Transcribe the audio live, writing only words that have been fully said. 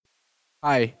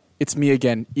Hi, it's me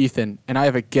again, Ethan, and I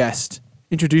have a guest.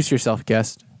 Introduce yourself,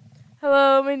 guest.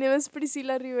 Hello, my name is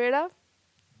Priscila Rivera.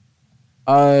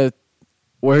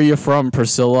 Where are you from,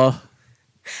 Priscilla?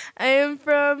 I am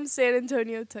from San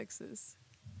Antonio, Texas,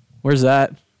 Where's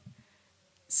that?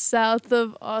 south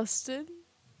of Austin.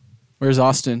 Where's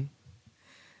Austin?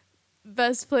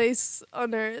 Best place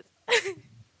on earth.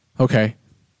 Okay.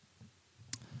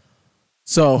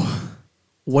 So,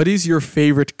 what is your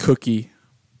favorite cookie?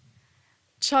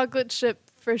 Chocolate chip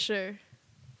for sure.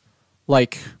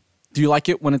 Like, do you like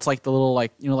it when it's like the little,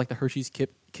 like, like the Hershey's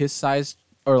Kiss size,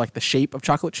 or like the shape of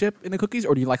chocolate chip in the cookies,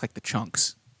 or do you like the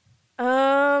chunks?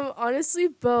 Honestly,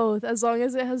 both. As long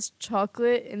as it has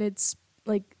chocolate and it's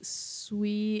like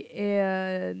sweet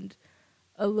and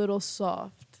a little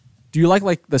soft. Do you like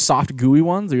the soft gooey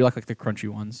ones, or you like the crunchy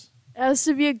ones? It has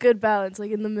to be a good balance,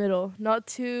 like in the middle. Not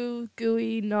too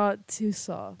gooey, not too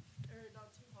soft. Or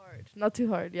not too hard. Not too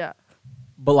hard, yeah.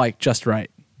 But like just right.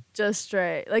 Just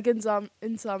right. Like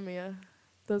insomnia.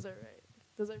 Those are right.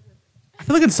 Those are perfect. I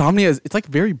feel like insomnia it's like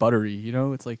very buttery,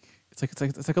 it's like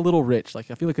a little rich.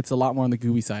 Like I feel like it's a lot more on the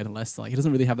gooey side and less like it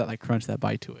doesn't really have that like crunch, that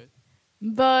bite to it.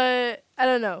 But I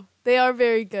don't know. They are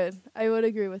very good. I would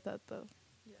agree with that though.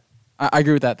 I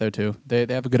agree with that though too. They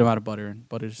have a good amount of butter, and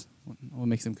butter's what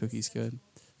makes them cookies good.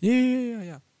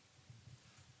 Yeah.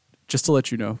 Just to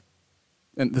let you know,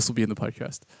 and this will be in the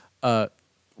podcast.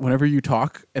 Whenever you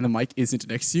talk and the mic isn't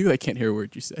next to you, I can't hear a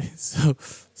word you say. So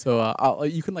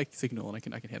you can like signal, and I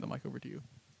can hand the mic over to you.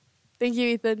 Thank you,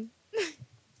 Ethan.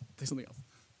 Say something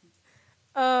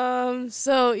else.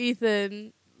 So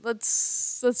Ethan,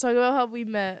 let's talk about how we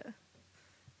met.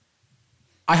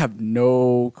 I have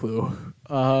no clue.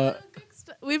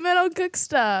 We met on Cook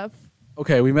Staff.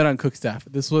 Okay, we met on Cook Staff.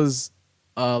 This was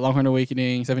Longhorn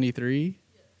Awakening 73.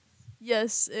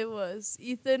 Yes, it was.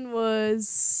 Ethan was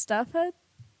staff head.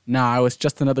 Nah, I was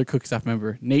just another Cook Staff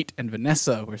member. Nate and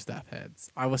Vanessa were staff heads.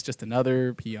 I was just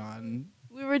another peon.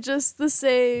 We were just the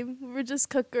same. We were just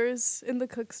cookers in the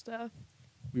Cook Staff.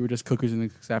 We were just cookers in the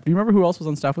Cook Staff. Do you remember who else was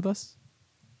on staff with us?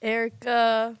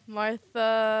 Erica,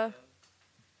 Martha.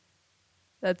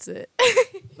 That's it.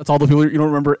 That's all the people. You don't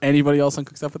remember anybody else on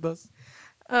Cook Staff with us?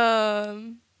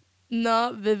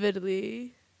 Not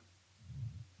vividly.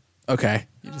 Okay.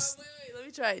 Wait, let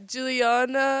me try.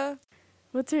 Juliana.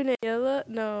 What's her name? Daniela?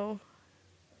 No.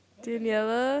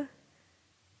 Daniela?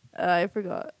 I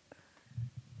forgot.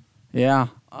 Yeah.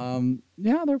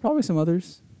 Yeah, there are probably some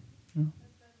others. Yeah.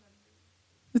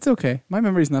 It's okay. My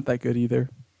memory's not that good either.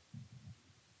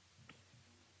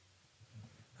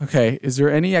 Okay. Is there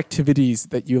any activities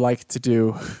that you like to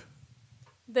do?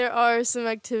 There are some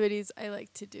activities I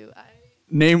like to do.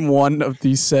 Name one of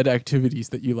these said activities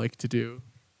that you like to do.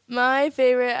 My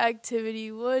favorite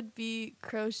activity would be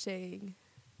crocheting.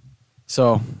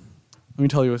 So, let me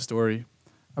tell you a story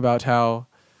about how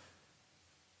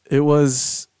it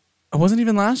wasn't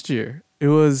even last year. It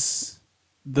was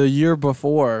the year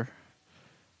before.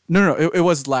 No, it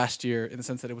was last year in the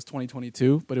sense that it was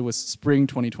 2022, but it was spring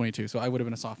 2022. So I would have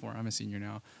been a sophomore. I'm a senior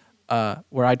now.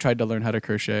 Where I tried to learn how to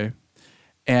crochet.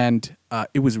 And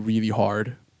it was really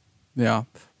hard. Yeah.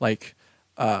 Like,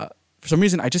 for some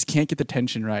reason, I just can't get the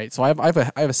tension right. So I have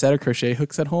a set of crochet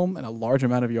hooks at home and a large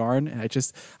amount of yarn. And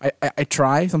I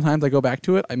try. Sometimes I go back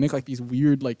to it. I make like these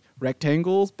weird like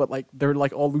rectangles, but like they're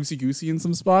like all loosey-goosey in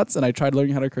some spots. And I tried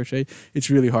learning how to crochet. It's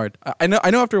really hard. I know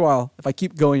after a while, if I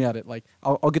keep going at it, like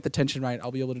I'll get the tension right.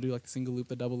 I'll be able to do like the single loop,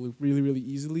 the double loop really, really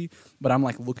easily. But I'm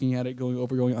like looking at it, going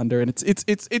over, going under. And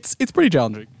it's pretty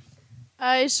challenging.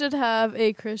 I should have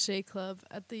a crochet club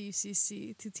at the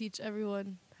UCC to teach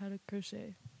everyone how to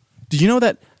crochet. Did you know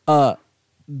that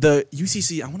the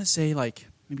UCC, I want to say like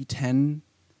maybe 10,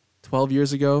 12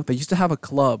 years ago, they used to have a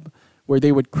club where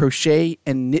they would crochet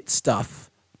and knit stuff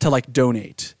to like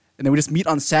donate. And they would just meet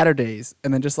on Saturdays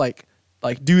and then just like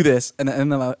do this and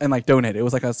like donate. It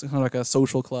was like kind of like a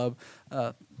social club.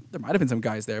 There might have been some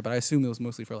guys there, but I assume it was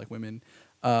mostly for like women.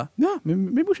 Yeah,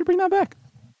 maybe we should bring that back.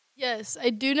 Yes, I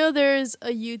do know there's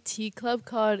a UT club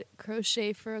called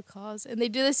Crochet for a Cause, and they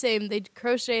do the same. They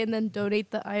crochet and then donate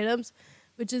the items,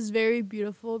 which is very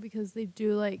beautiful because they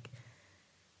do like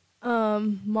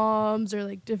moms or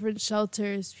like different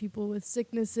shelters, people with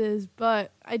sicknesses,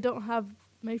 but I don't have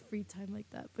my free time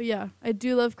like that. But yeah, I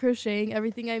do love crocheting.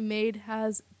 Everything I made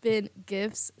has been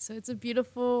gifts, so it's a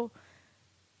beautiful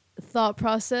thought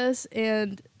process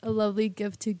and a lovely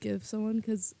gift to give someone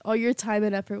because all your time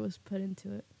and effort was put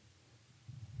into it.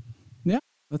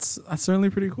 That's certainly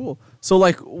pretty cool. So,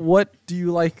 like, what do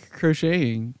you like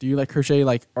crocheting? Do you like crochet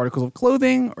like articles of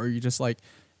clothing, or you just like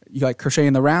crochet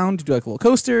in the round? Do you like little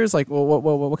coasters? Like,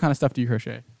 what kind of stuff do you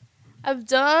crochet? I've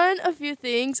done a few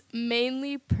things,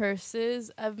 mainly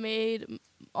purses. I've made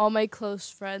all my close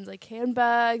friends like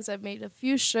handbags. I've made a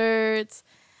few shirts.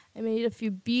 I made a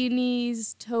few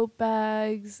beanies, tote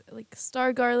bags, like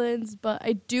star garlands, but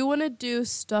I do want to do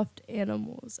stuffed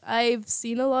animals. I've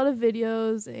seen a lot of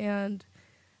videos, and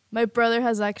my brother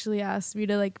has actually asked me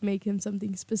to like make him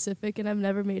something specific, and I've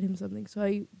never made him something, so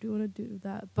I do want to do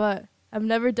that. But I've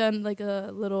never done like a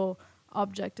little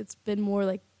object. It's been more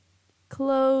like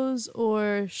clothes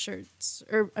or shirts,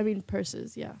 or I mean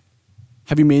purses, yeah.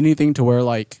 Have you made anything to where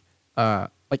like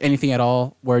anything at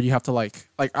all where you have to like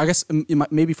I guess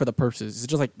maybe for the purses, is it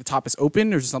just like the top is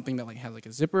open, or is it something that like has like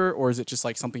a zipper, or is it just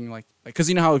like something like because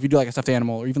you know how if you do like a stuffed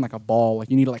animal or even like a ball, like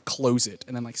you need to like close it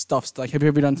and then like stuff, like have you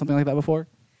ever done something like that before?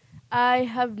 I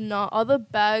have not. All the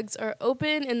bags are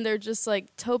open, and they're just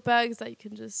like tote bags that you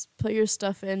can just put your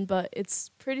stuff in, but it's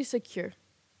pretty secure.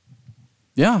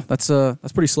 Yeah, that's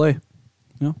pretty slay.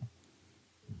 You know?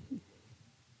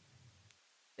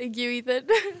 Thank you, Ethan.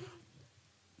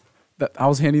 That I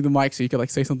was handing the mic so you could like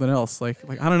say something else. Like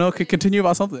I don't know, could continue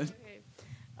about something.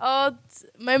 Okay.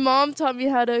 My mom taught me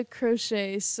how to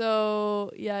crochet,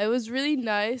 so yeah, it was really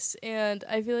nice, and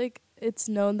I feel like it's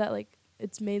known that like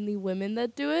it's mainly women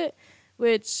that do it,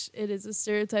 which it is a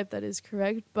stereotype that is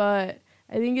correct, but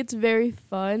I think it's very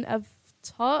fun. I've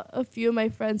taught a few of my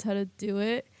friends how to do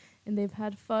it, and they've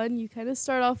had fun. You kind of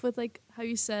start off with, like how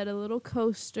you said, a little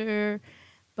coaster,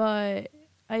 but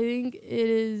I think it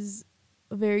is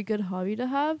a very good hobby to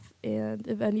have, and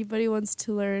if anybody wants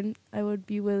to learn, I would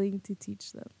be willing to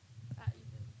teach them.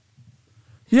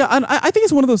 Yeah, and I think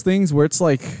it's one of those things where it's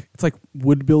like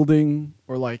wood building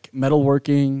or like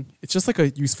metalworking. It's just like a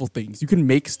useful thing. You can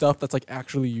make stuff that's like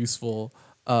actually useful,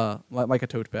 like a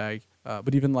tote bag.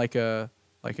 But even like a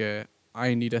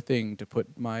I need a thing to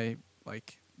put my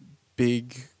like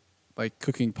big like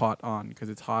cooking pot on because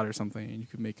it's hot or something, and you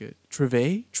could make a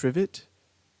trivet.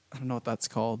 I don't know what that's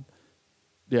called.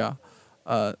 Yeah.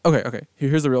 Okay.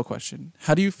 Here's the real question.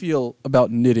 How do you feel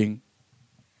about knitting?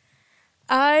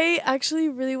 I actually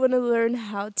really want to learn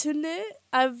how to knit.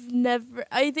 I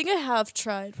think I have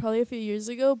tried probably a few years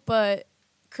ago, but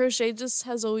crochet just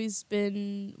has always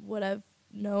been what I've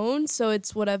known, so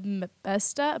it's what I'm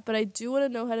best at. But I do want to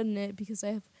know how to knit because I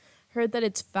have heard that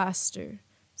it's faster.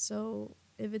 So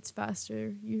if it's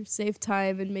faster, you save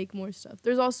time and make more stuff.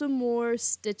 There's also more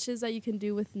stitches that you can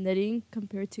do with knitting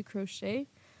compared to crochet.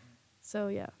 So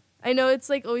yeah. I know it's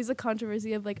like always a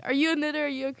controversy of like, are you a knitter, are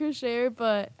you a crocheter?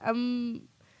 But I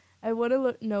want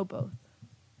to know both.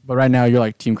 But right now you're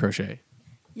like team crochet.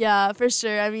 Yeah, for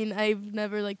sure. I mean, I've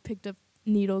never like picked up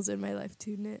needles in my life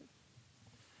to knit.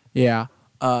 Yeah.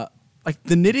 Like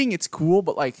the knitting, it's cool,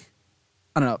 but like,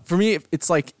 I don't know. For me, it's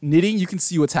like knitting, you can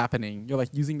see what's happening. You're like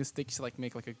using the sticks to like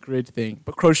make like a grid thing.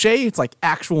 But crochet, it's like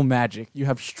actual magic. You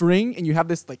have string and you have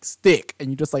this like stick and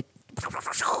you just like,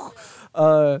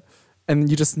 and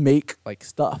you just make like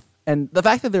stuff. And the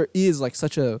fact that there is like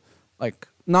such a like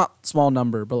not small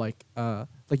number, but like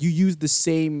you use the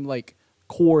same like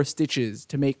core stitches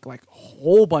to make like a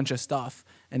whole bunch of stuff,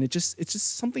 and it's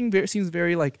just something very seems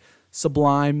very like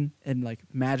sublime and like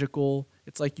magical.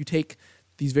 It's like you take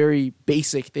these very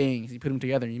basic things, you put them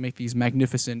together, and you make these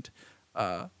magnificent.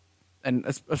 And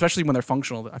especially when they're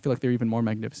functional, I feel like they're even more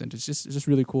magnificent. It's just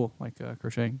really cool, like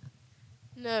crocheting.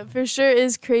 No, for sure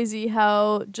is crazy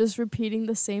how just repeating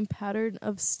the same pattern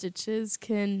of stitches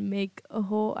can make a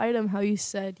whole item. How you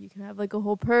said you can have like a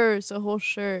whole purse, a whole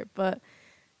shirt. But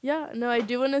yeah, no, I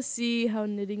do want to see how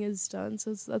knitting is done.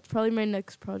 So that's probably my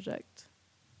next project.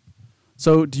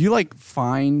 So do you like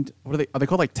find what are they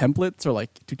called, like templates or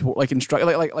like instruct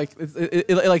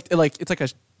it's like a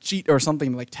sheet or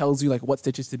something that like tells you like what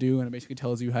stitches to do, and it basically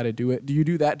tells you how to do it. Do you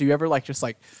do that? Do you ever like just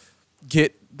like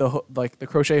get the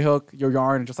crochet hook, your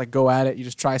yarn, and just like go at it? You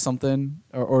just try something,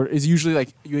 or is usually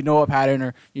like you know a pattern,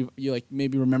 or you like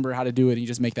maybe remember how to do it and you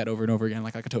just make that over and over again,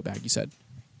 like a tote bag you said?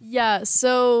 Yeah,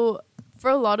 so for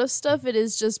a lot of stuff it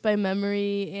is just by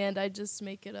memory and I just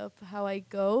make it up how I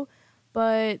go.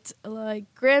 But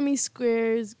like granny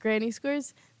squares,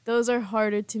 those are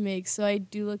harder to make, so I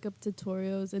do look up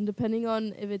tutorials, and depending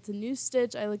on if it's a new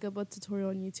stitch, I look up a tutorial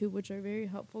on YouTube, which are very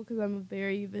helpful because I'm a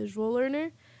very visual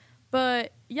learner.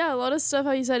 But yeah, a lot of stuff,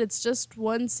 how you said, it's just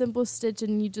one simple stitch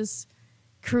and you just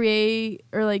create,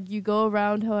 or like you go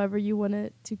around however you want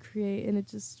it to create, and it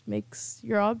just makes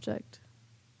your object.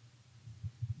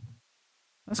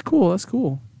 That's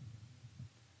cool.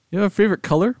 You have a favorite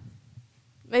color?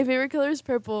 My favorite color is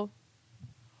purple.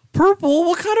 Purple?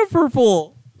 What kind of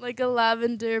purple? Like a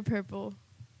lavender purple.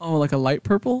 Oh, like a light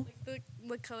purple? Like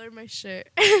the color of my shirt.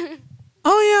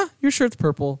 Oh yeah, your shirt's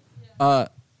purple. Yeah.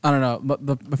 I don't know.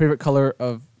 But my favorite color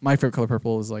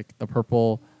purple is like the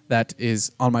purple that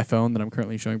is on my phone that I'm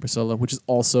currently showing Priscilla, which is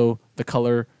also the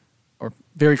color or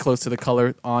very close to the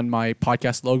color on my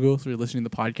podcast logo. So you're listening to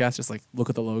the podcast, just like look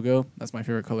at the logo. That's my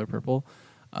favorite color, purple.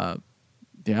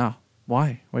 Yeah.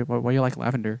 Why? Why you like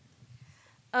lavender?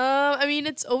 I mean,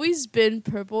 it's always been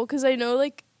purple because I know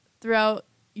like throughout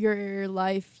your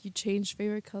life you change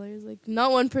favorite colors. Like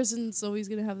not one person's always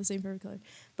gonna have the same favorite color,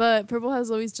 but purple has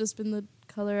always just been the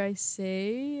color I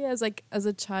say as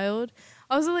a child.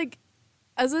 Also like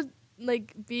as a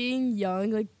like being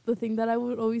young, like the thing that I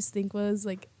would always think was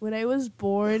like when I was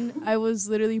born, I was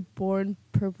literally born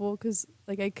purple because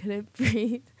like I couldn't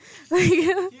breathe. Like.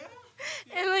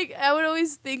 And, like, I would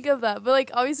always think of that. But,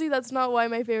 like, obviously that's not why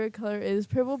my favorite color is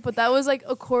purple. But that was, like,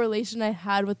 a correlation I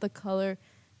had with the color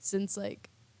since,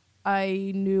 like,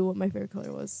 I knew what my favorite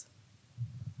color was.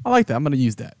 I like that. I'm going to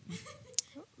use that.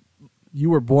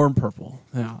 You were born purple.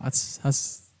 Yeah, that's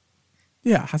has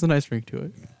a nice ring to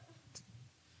it.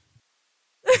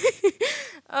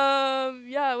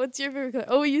 Yeah, what's your favorite color?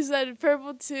 Oh, you said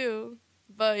purple, too.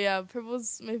 But, yeah,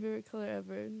 purple's my favorite color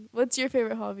ever. What's your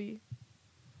favorite hobby?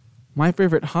 My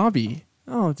favorite hobby?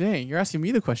 Oh, dang. You're asking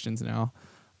me the questions now.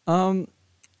 I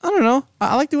don't know.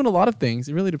 I like doing a lot of things.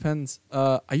 It really depends.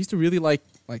 I used to really like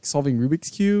solving Rubik's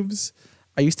Cubes.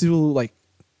 I used to do, like,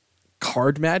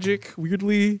 card magic,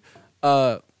 weirdly.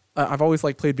 I've always,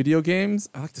 like, played video games.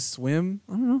 I like to swim.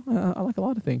 I don't know. I like a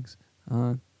lot of things.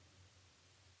 I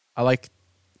like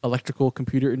electrical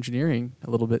computer engineering a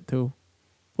little bit, too.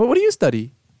 What do you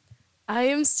study? I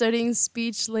am studying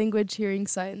speech, language, hearing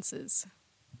sciences.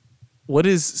 What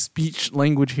is speech,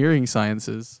 language, hearing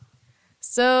sciences?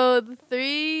 So the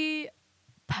 3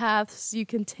 paths you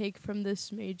can take from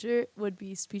this major would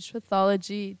be speech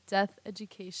pathology, deaf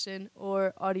education,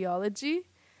 or audiology.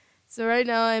 So right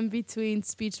now I'm between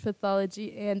speech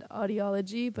pathology and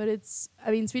audiology, but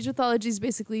speech pathology is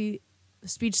basically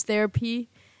speech therapy.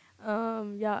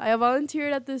 I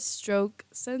volunteered at this stroke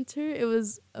center. It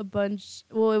was it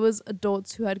was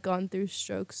adults who had gone through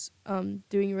strokes,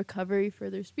 doing recovery for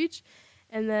their speech.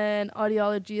 And then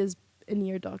audiology is an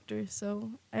ear doctor.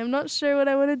 So I'm not sure what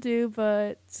I want to do,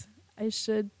 but I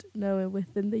should know it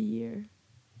within the year.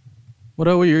 What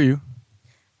year are you?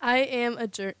 I am a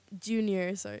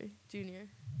junior.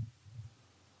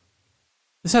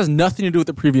 This has nothing to do with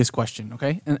the previous question,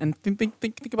 okay? And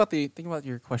think about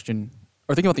your question,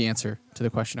 or think about the answer to the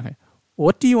question, okay?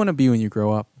 What do you want to be when you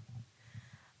grow up?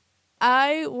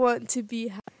 I want to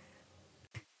be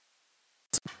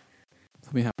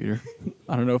Let me have Peter.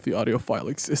 I don't know if the audio file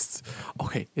exists.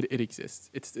 Okay, it exists.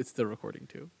 It's still recording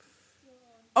too.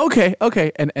 Okay,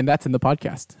 and that's in the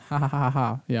podcast. Ha ha ha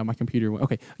ha. Yeah, my computer went.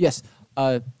 Okay, yes.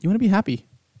 You want to be happy.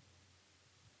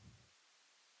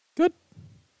 Good.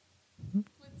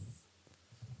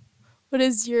 What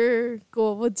is your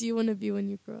goal? What do you want to be when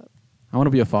you grow up? I want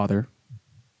to be a father.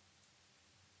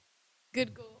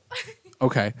 Good goal.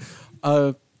 Okay.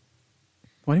 Why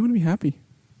do you want to be happy?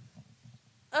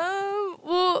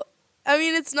 Well, I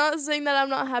mean, it's not saying that I'm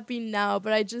not happy now,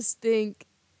 but I just think,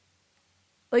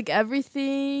 like,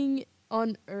 everything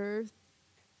on Earth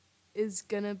is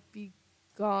gonna be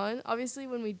gone, obviously,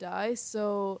 when we die,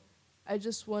 so I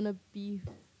just want to be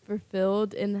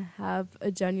fulfilled and have a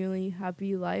genuinely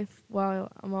happy life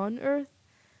while I'm on Earth.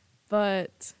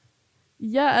 But,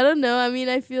 yeah, I don't know. I mean,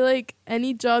 I feel like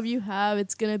any job you have,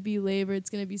 it's gonna be labor,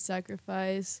 it's gonna be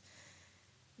sacrifice.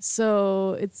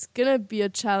 So it's going to be a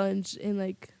challenge, and,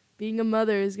 like, being a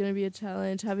mother is going to be a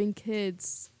challenge, having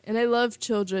kids. And I love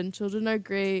children. Children are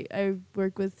great. I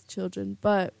work with children.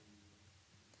 But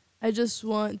I just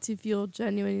want to feel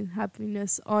genuine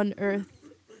happiness on Earth.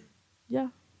 Yeah.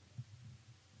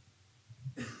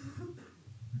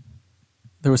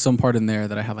 There was some part in there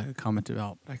that I had, like, a comment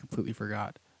about, but I completely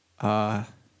forgot. You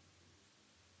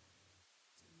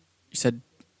said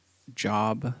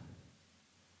job.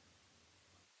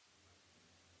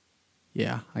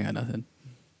 Yeah, I got nothing.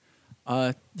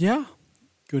 Yeah,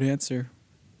 good answer.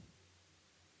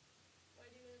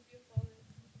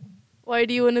 Why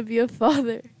do you want to be a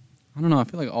father? I don't know. I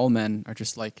feel like all men are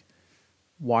just, like,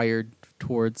 wired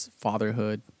towards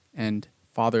fatherhood, and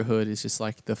fatherhood is just,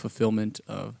 like, the fulfillment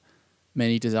of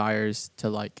many desires to,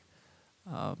 like,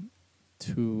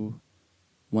 to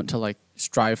want to, like,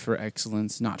 strive for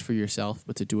excellence, not for yourself,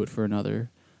 but to do it for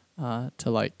another, to,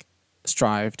 like,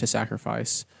 strive to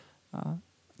sacrifice.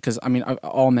 Because I mean,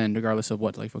 all men, regardless of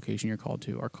what, like, vocation you're called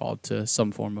to, are called to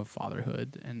some form of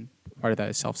fatherhood, and part of that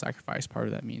is self-sacrifice. Part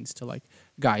of that means to, like,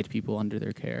 guide people under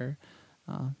their care,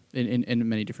 in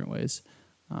many different ways.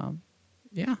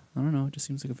 Yeah, I don't know. It just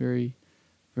seems like a very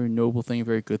very noble thing, a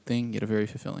very good thing, yet a very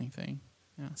fulfilling thing.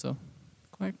 Yeah, so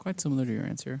quite similar to your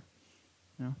answer.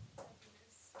 Yeah.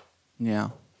 Yeah.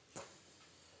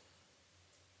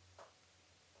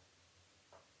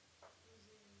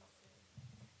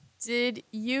 Did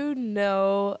you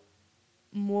know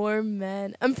more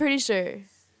men? I'm pretty sure.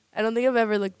 I don't think I've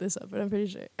ever looked this up, but I'm pretty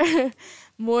sure.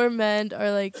 More men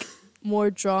are like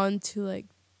more drawn to like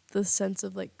the sense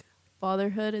of like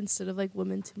fatherhood instead of like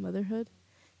women to motherhood.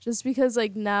 Just because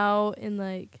like now in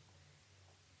like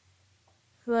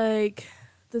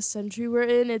the century we're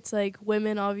in, it's like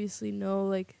women obviously know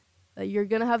like that you're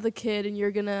gonna have the kid and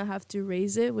you're gonna have to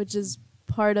raise it, which is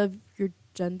part of your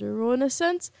gender role in a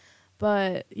sense.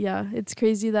 But yeah, it's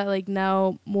crazy that like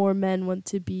now more men want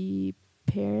to be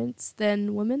parents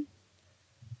than women.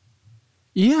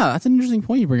 Yeah, that's an interesting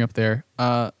point you bring up there.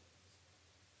 At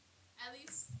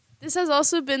least this has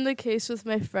also been the case with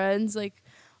my friends. Like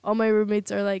all my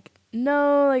roommates are like,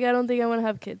 no, like I don't think I want to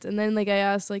have kids. And then like I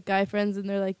asked like guy friends and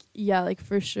they're like, yeah, like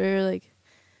for sure, like.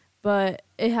 But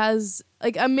it has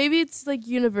like maybe it's like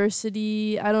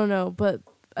university, I don't know, but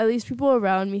at least people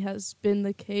around me has been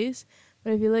the case.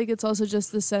 But I feel like it's also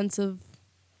just the sense of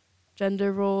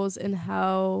gender roles and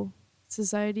how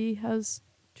society has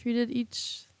treated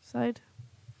each side.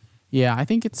 Yeah, I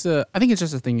think it's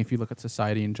just a thing if you look at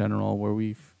society in general where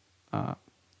we've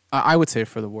I would say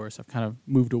for the worse, I've kind of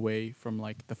moved away from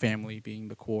like the family being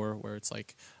the core where it's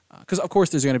like cuz of course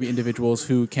there's going to be individuals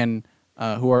who can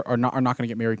who are not going to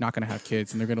get married, not going to have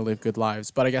kids, and they're going to live good lives.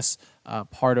 But I guess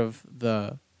part of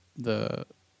the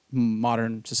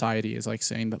modern society is like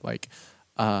saying that like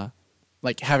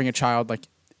having a child like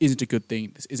isn't a good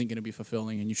thing. This isn't going to be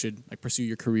fulfilling, and you should like pursue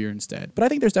your career instead. But I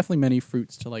think there's definitely many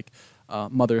fruits to like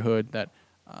motherhood that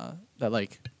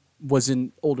like was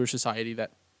in older society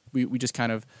that we just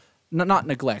kind of not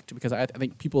neglect, because I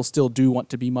think people still do want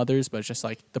to be mothers, but it's just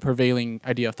like the prevailing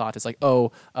idea of thought is like,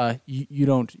 oh, you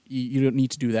don't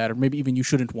need to do that, or maybe even you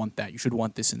shouldn't want that. You should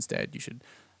want this instead. You should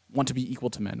want to be equal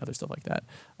to men, other stuff like that.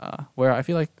 Where I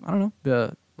feel like I don't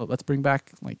know, let's bring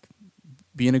back like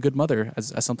being a good mother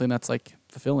as something that's like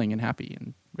fulfilling and happy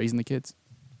and raising the kids.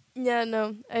 Yeah,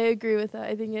 no, I agree with that.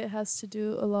 I think it has to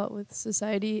do a lot with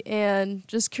society and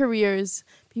just careers.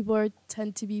 People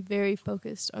tend to be very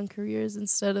focused on careers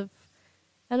instead of,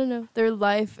 I don't know, their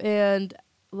life and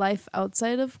life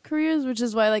outside of careers, which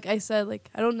is why, like I said, like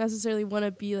I don't necessarily want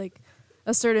to be like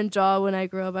a certain job when I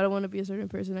grow up. I don't want to be a certain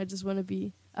person. I just want to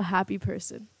be a happy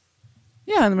person.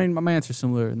 Yeah, I mean, my answer's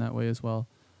similar in that way as well.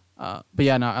 But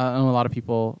yeah, no, I know a lot of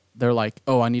people, they're like,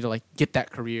 oh, I need to like get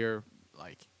that career,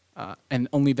 like, and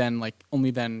only then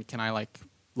can I like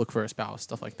look for a spouse,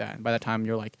 stuff like that. And by the time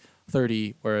you're like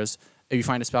 30, whereas if you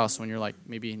find a spouse when you're like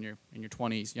maybe in your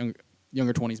 20s,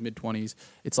 younger 20s, mid 20s,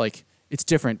 it's like it's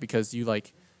different because you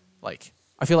like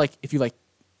I feel like if you like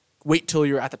wait till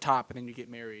you're at the top and then you get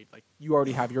married, like you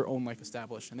already have your own life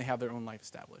established and they have their own life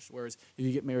established. Whereas if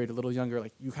you get married a little younger,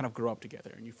 like you kind of grow up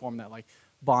together and you form that like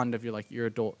bond of your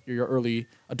early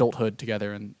adulthood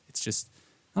together, and it's just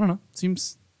I don't know,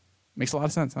 makes a lot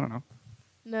of sense. I don't know.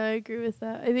 No, I agree with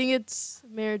that. I think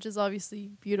marriage is obviously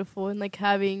beautiful, and like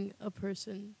having a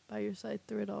person by your side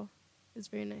through it all is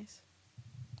very nice.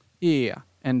 Yeah,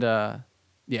 and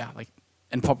like,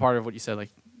 and part of what you said,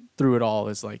 like through it all,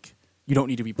 is like you don't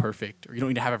need to be perfect, or you don't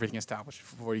need to have everything established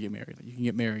before you get married. Like, you can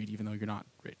get married even though you're not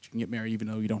rich. You can get married even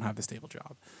though you don't have the stable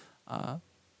job.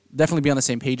 Definitely be on the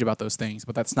same page about those things,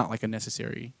 but that's not like a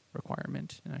necessary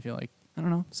requirement. And I feel like I don't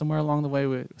know, somewhere along the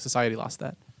way, society lost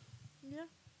that. Yeah.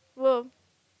 Well,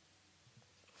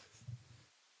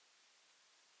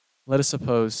 let us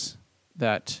suppose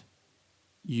that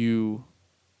you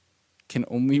can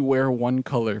only wear one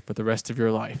color for the rest of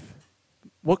your life.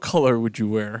 What color would you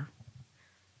wear?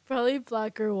 probably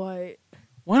black or white.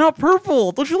 Why not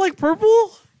purple? Don't you like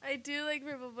purple? I do like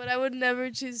purple, but I would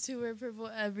never choose to wear purple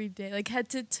every day. Like head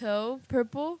to toe,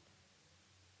 purple?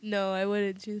 No, I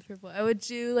wouldn't choose purple. I would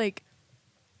do like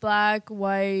black,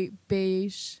 white,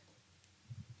 beige.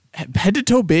 Head to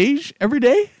toe beige every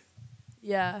day?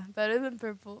 Yeah, better than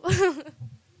purple.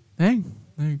 Dang.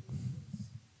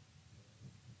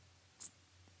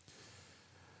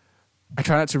 I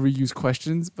try not to reuse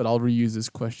questions, but I'll reuse this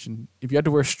question. If you had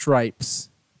to wear stripes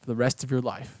for the rest of your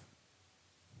life,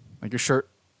 like your shirt,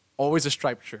 always a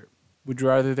striped shirt, would you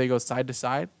rather they go side to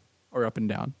side or up and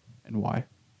down, and why?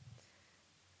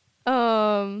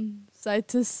 Side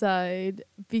to side,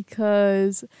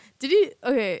 because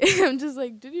I'm just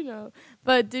like, did you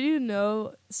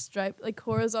know like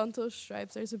horizontal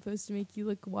stripes are supposed to make you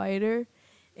look wider,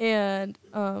 and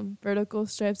vertical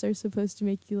stripes are supposed to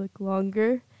make you look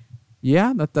longer.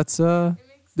 Yeah, that's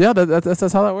Yeah,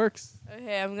 that's how that works.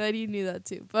 Okay, I'm glad you knew that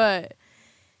too. But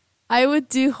I would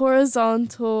do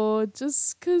horizontal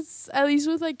just because, at least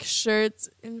with like shirts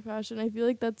in fashion, I feel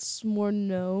like that's more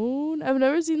known. I've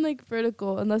never seen like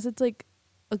vertical unless it's like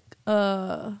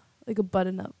a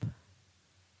button up.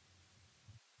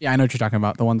 Yeah, I know what you're talking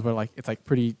about. The ones where like it's like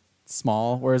pretty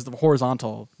small, whereas the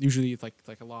horizontal usually it's like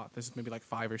a lot. This is maybe like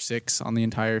 5 or 6 on the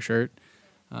entire shirt.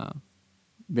 Uh,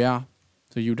 yeah,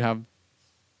 so you'd have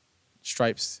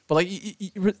stripes, but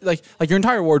like your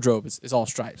entire wardrobe is all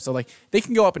stripes. So like they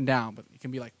can go up and down, but it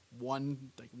can be like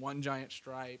one giant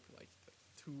stripe, like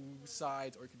 2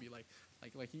 sides, or it could be like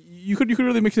you could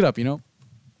really mix it up, you know?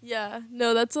 Yeah,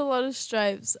 no, that's a lot of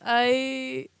stripes.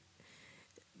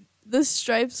 The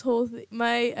stripes whole thing.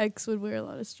 My ex would wear a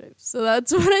lot of stripes, so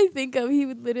that's what I think of. He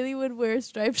would wear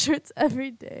striped shirts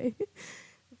every day.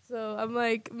 So I'm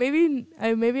like, maybe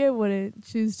I wouldn't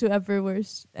choose to ever wear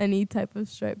any type of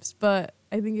stripes, but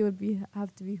I think it would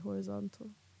have to be horizontal.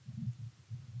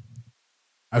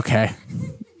 Okay.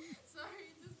 Sorry,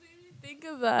 it just made me think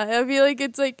of that. I feel like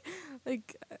it's like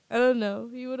I don't know.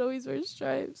 He would always wear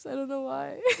stripes. I don't know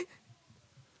why.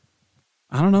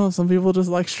 I don't know. Some people just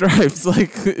like stripes.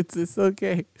 Like it's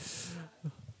okay.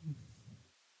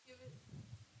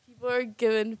 People are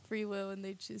given free will and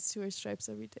they choose to wear stripes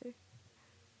every day.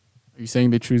 Are you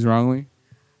saying they choose wrongly?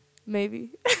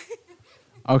 Maybe.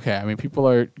 Okay, I mean people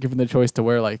are given the choice to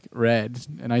wear like red,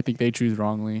 and I think they choose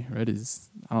wrongly. I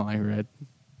don't like red.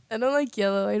 I don't like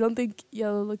yellow. I don't think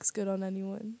yellow looks good on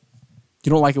anyone. You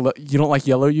don't like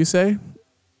yellow, you say?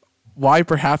 Why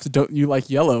perhaps don't you like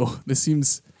yellow? This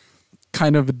seems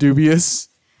kind of dubious.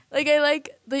 Like, I like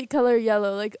the color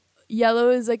yellow. Like, yellow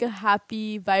is like a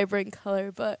happy, vibrant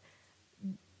color, but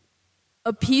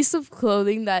a piece of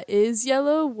clothing that is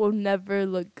yellow will never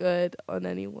look good on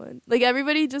anyone. Like,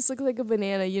 everybody just looks like a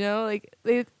banana, you know? Like,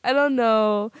 I don't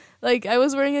know. Like, I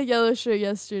was wearing a yellow shirt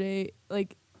yesterday,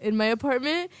 like, in my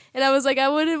apartment, and I was like, I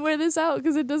wouldn't wear this out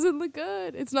because it doesn't look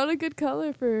good. It's not a good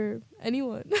color for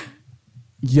anyone.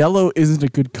 Yellow isn't a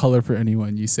good color for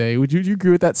anyone, you say. Would you agree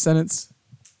with that sentence?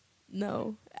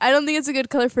 No. I don't think it's a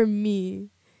good color for me.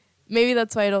 Maybe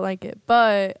that's why I don't like it.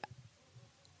 But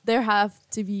there have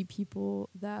to be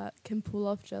people that can pull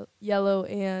off yellow,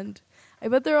 and I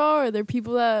bet there are. There are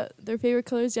people that their favorite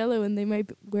color is yellow, and they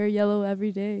might wear yellow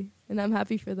every day, and I'm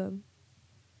happy for them.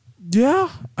 Yeah,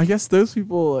 I guess those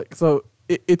people, like, so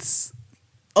it's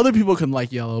other people can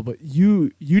like yellow, but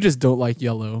you just don't like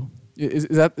yellow. Is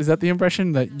that the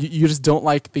impression that you just don't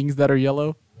like things that are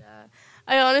yellow? Yeah,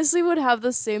 I honestly would have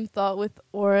the same thought with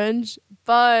orange,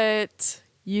 but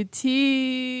UT.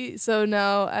 So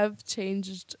now I've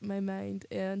changed my mind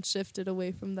and shifted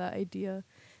away from that idea.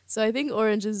 So I think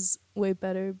orange is way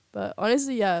better. But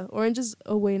honestly, yeah, orange is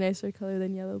a way nicer color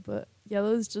than yellow. But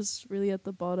yellow is just really at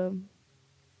the bottom.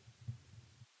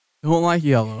 Don't like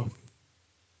yellow.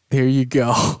 There you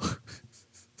go.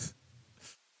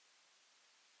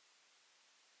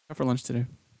 For lunch today?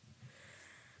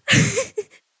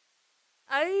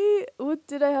 What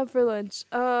did I have for lunch?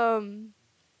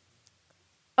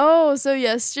 So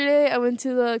yesterday I went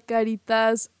to the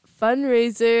Caritas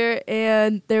fundraiser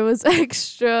and there was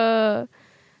extra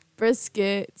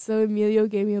brisket. So Emilio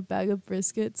gave me a bag of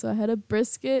brisket. So I had a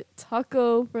brisket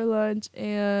taco for lunch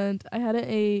and I hadn't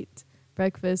ate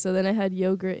breakfast. So then I had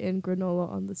yogurt and granola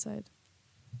on the side.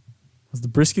 Was the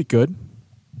brisket good?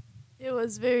 It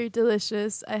was very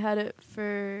delicious. I had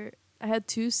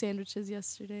 2 sandwiches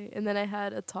yesterday, and then I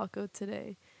had a taco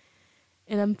today.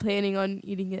 And I'm planning on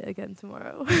eating it again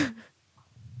tomorrow.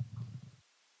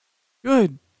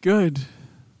 Good.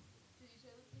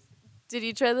 Did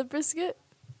you try the brisket?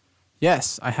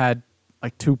 Yes, I had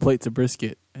like 2 plates of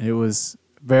brisket, and it was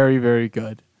very, very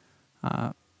good.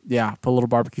 Yeah, put a little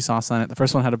barbecue sauce on it. The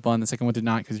first one had a bun. The second one did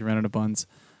not because you ran out of buns.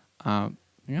 Yeah,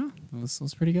 it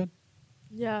was pretty good.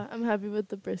 Yeah, I'm happy with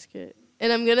the brisket.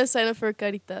 And I'm going to sign up for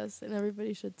Caritas, and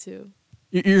everybody should too.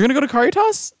 You're going to go to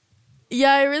Caritas?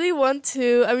 Yeah, I really want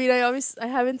to. I mean, I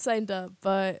haven't signed up,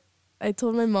 but I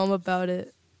told my mom about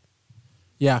it.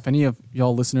 Yeah, if any of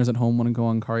y'all listeners at home want to go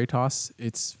on Caritas,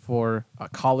 it's for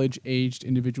college-aged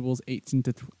individuals 18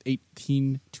 to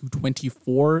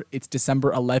 24. It's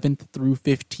December 11th through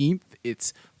 15th.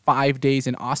 It's 5 days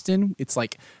in Austin. It's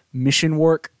like mission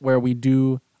work where we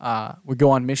go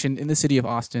on mission in the city of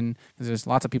Austin because there's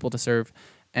lots of people to serve,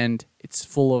 and it's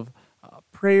full of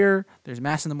prayer. There's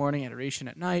mass in the morning, adoration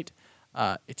at night.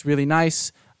 It's really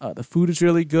nice. The food is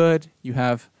really good. You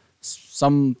have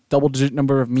some double-digit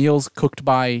number of meals cooked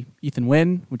by Ethan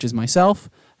Wynn, which is myself,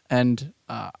 and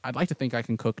I'd like to think I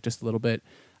can cook just a little bit.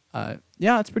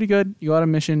 Yeah, it's pretty good. You go out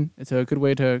on mission. It's a good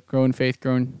way to grow in faith,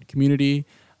 grow in community.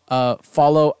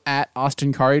 follow at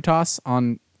Austin Caritas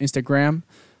on Instagram.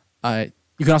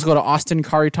 You can also go to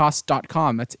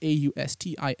austincaritas.com. That's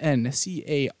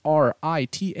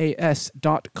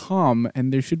AUSTINCARITAS.com.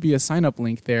 And there should be a sign-up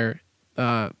link there.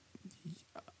 Add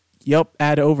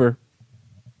over.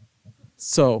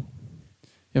 So,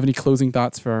 you have any closing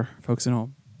thoughts for our folks at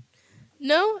home?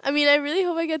 No, I mean, I really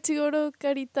hope I get to go to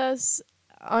Caritas.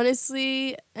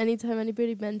 Honestly, anytime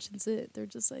anybody mentions it, they're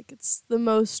just like, it's the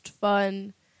most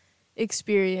fun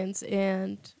experience,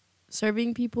 and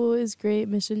serving people is great.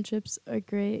 Mission trips are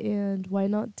great, and why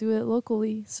not do it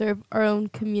locally? Serve our own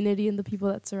community and the people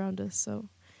that surround us. So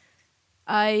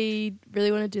I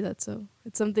really want to do that. So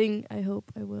it's something I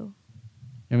hope I will.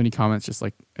 You have any comments, just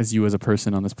like as you as a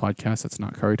person on this podcast that's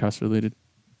not Caritas related?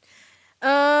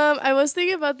 I was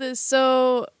thinking about this.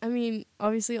 So, I mean,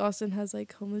 obviously Austin has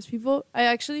like homeless people. I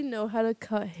actually know how to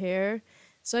cut hair.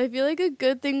 So I feel like a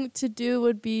good thing to do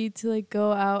would be to like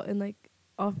go out and like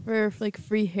offer like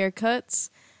free haircuts.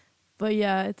 But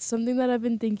yeah, it's something that I've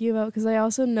been thinking about because I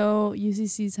also know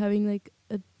UCC's having like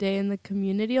a day in the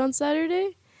community on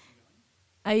Saturday.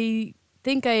 I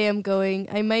think I am going.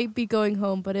 I might be going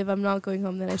home, but if I'm not going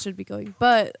home, then I should be going.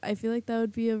 But I feel like that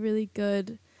would be a really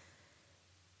good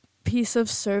piece of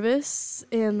service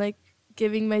and like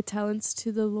giving my talents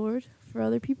to the Lord for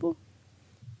other people.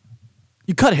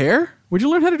 You cut hair? Where'd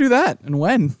you learn how to do that, and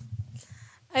when?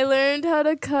 I learned how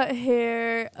to cut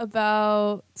hair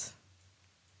about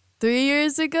 3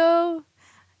 years ago.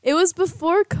 It was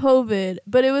before COVID,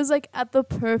 but it was like at the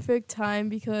perfect time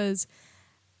because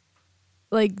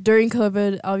like during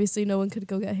COVID, obviously no one could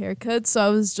go get haircuts. So I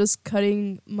was just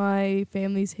cutting my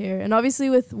family's hair. And obviously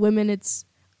with women is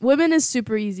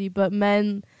super easy, but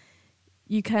men,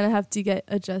 you kind of have to get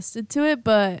adjusted to it.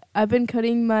 But I've been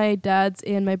cutting my dad's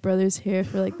and my brother's hair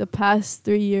for like the past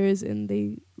 3 years, and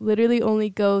they literally only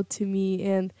go to me,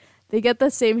 and they get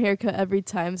the same haircut every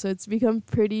time. So it's become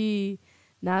pretty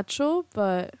natural.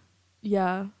 But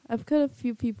yeah, I've cut a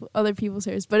few other people's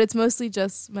hairs, but it's mostly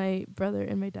just my brother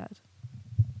and my dad.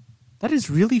 That is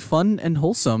really fun and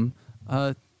wholesome.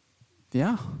 Yeah.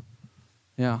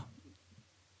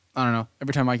 I don't know.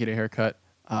 Every time I get a haircut,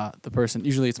 the person,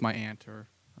 usually it's my aunt or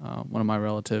one of my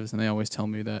relatives, and they always tell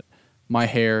me that my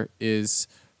hair is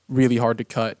really hard to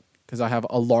cut because I have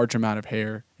a large amount of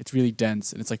hair. It's really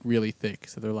dense and it's like really thick.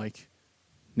 So they're like,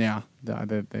 yeah,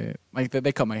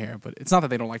 they cut my hair, but it's not that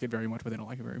they don't like it very much, but they don't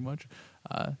like it very much.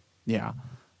 Yeah,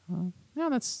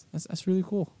 that's really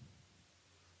cool.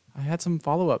 I had some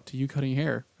follow up to you cutting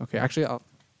hair. Okay, actually, I'll.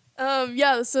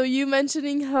 Yeah. So you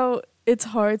mentioning how it's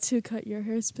hard to cut your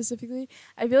hair specifically,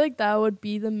 I feel like that would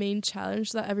be the main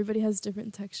challenge, that everybody has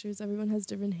different textures, everyone has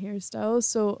different hairstyles.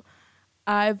 So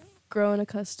I've grown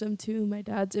accustomed to my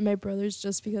dad's and my brother's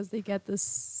just because they get the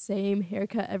same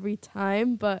haircut every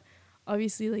time. But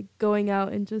obviously, like going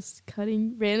out and just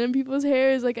cutting random people's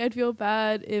hair is like, I'd feel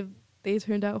bad if they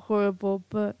turned out horrible.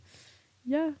 But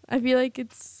yeah, I feel like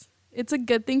it's a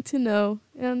good thing to know,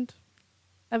 and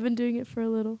I've been doing it for a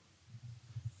little.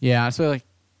 Yeah, so like,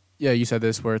 yeah, you said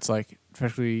this where it's like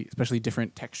especially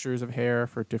different textures of hair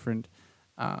for different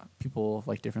people of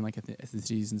like different like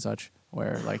ethnicities and such.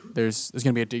 Where like there's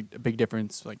gonna be a big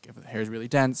difference. Like if the hair is really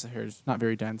dense, the hair is not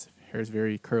very dense. If hair is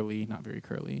very curly, not very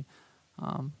curly.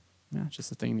 Yeah, it's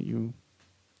just a thing that you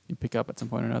pick up at some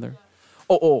point or another.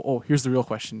 Oh! Here's the real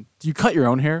question: do you cut your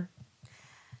own hair?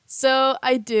 So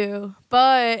I do,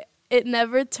 but it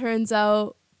never turns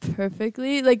out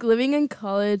perfectly. Like living in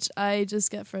college, I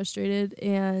just get frustrated,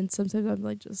 and sometimes I'm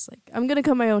like, I'm gonna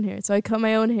cut my own hair. So I cut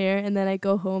my own hair, and then I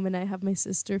go home and I have my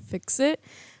sister fix it.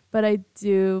 But I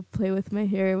do play with my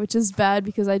hair, which is bad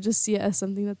because I just see it as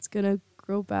something that's gonna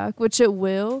grow back, which it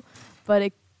will, but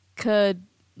it could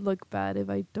look bad if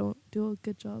I don't do a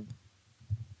good job.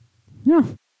 Yeah,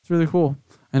 it's really cool.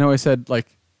 I know I said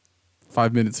like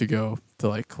 5 minutes ago to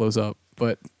like close up,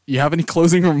 but you have any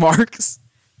closing remarks?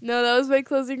 No, that was my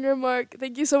closing remark.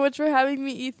 Thank you so much for having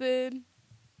me, Ethan.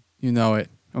 You know it.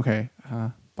 Okay.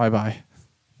 Bye-bye.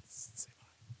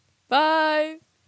 Bye.